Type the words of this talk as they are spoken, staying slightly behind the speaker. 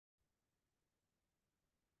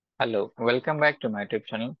Hello, welcome back to my YouTube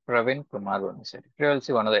channel, Praveen Kumar Vanasari. Here we'll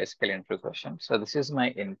see one of the SQL interview questions. So this is my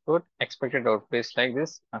input. Expected output is like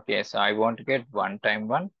this. Okay, so I want to get 1 times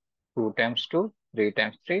 1, 2 times 2, 3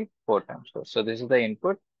 times 3, 4 times 4. So this is the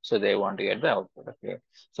input. So they want to get the output. Okay,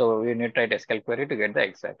 so we need to write SQL query to get the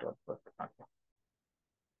exact output.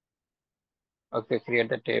 Okay, create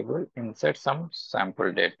the table, insert some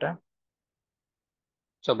sample data.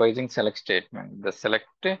 So by using select statement, the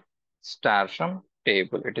select star from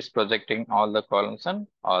table, it is projecting all the columns and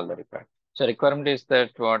all the required. So requirement is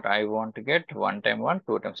that what I want to get 1 times 1,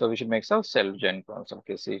 2 times. So we should make some self join columns.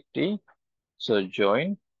 Okay, see T. So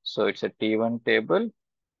join. So it's a T1 table.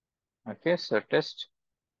 Okay, so test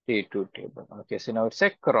T2 table. Okay, so now it's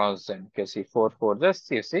a cross join. Okay, see 4, 4,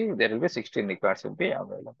 just you see there will be 16 records will be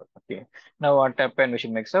available. Okay, now what happened? We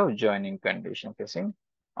should make some joining condition. Okay, see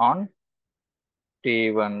on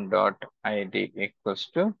T1.id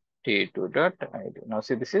equals to T2.id. Now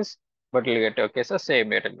see this is what will get. Okay, so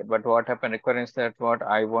same it will get. But what happened requires that what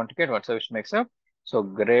I want to get, what so which makes up. So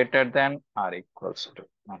greater than or equals to.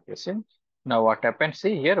 Okay, see. Now what happened?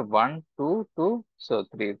 See here 1, 2, 2. So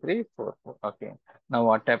 3, 3, 4, 4. Okay. Now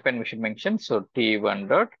what happened? We should mention so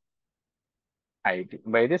T1.id.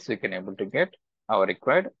 By this we can able to get our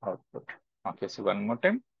required output. Okay, so one more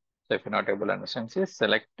time. So if you're not able to understand, see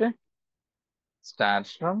select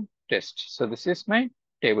starts from test. So this is my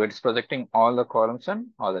table. It's projecting all the columns and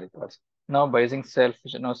all the records. Now by using self,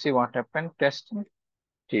 now see what happened, test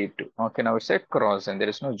T2. Okay, now it's a cross and there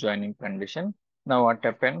is no joining condition. Now what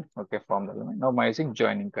happened? Okay, form the element. Now by using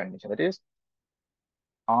joining condition, that is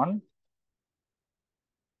on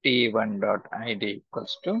T1.id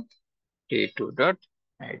equals to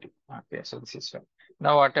T2.id. Okay, so this is fine.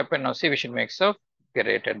 Now what happened? Now see we should make so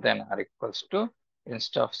greater than or equals to,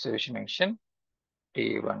 instead of so we should mention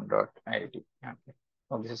T1.id. Okay.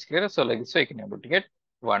 Now this is clear. So like this way you can able to get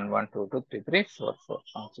 1, 1, 2, 2, 3, 3, 4, 4.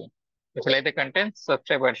 Okay. If you like the content,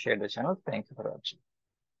 subscribe and share the channel. Thank you for watching.